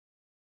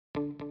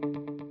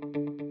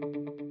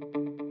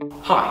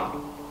Hi,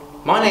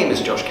 my name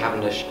is Josh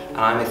Cavendish and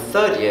I'm a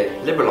third year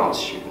liberal arts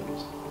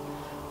student.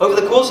 Over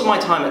the course of my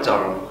time at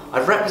Durham,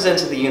 I've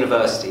represented the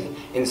university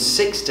in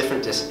 6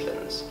 different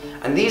disciplines,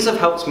 and these have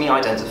helped me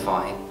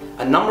identify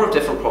a number of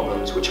different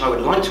problems which I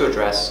would like to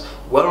address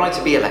were I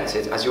to be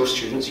elected as your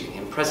Students'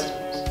 Union President.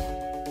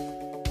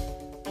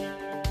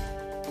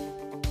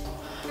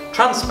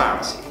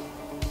 Transparency.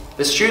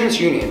 The Students'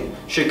 Union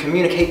should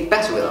communicate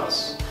better with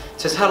us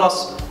to tell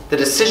us the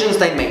decisions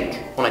they make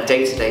on a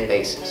day-to-day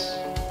basis.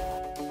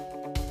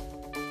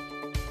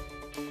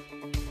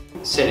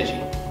 Synergy.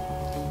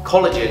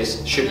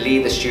 Colleges should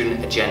lead the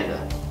student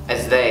agenda,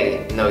 as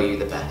they know you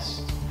the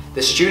best.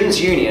 The Students'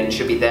 Union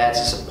should be there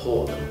to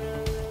support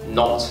them,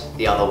 not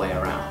the other way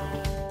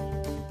around.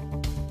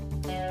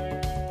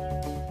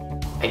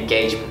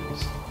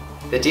 Engagement.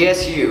 The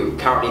DSU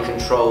currently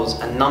controls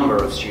a number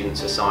of student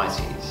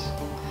societies.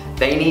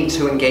 They need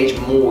to engage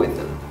more with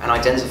them and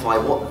identify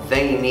what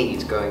they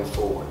need going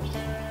forward.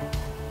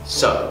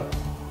 So,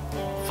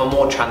 for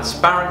more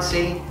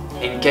transparency,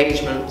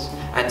 engagement,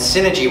 and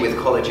synergy with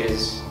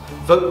colleges,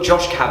 vote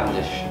Josh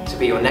Cavendish to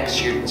be your next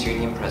Students'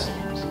 Union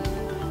President.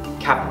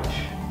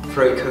 Cavendish,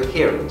 for a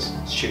coherent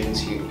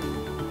Students' Union.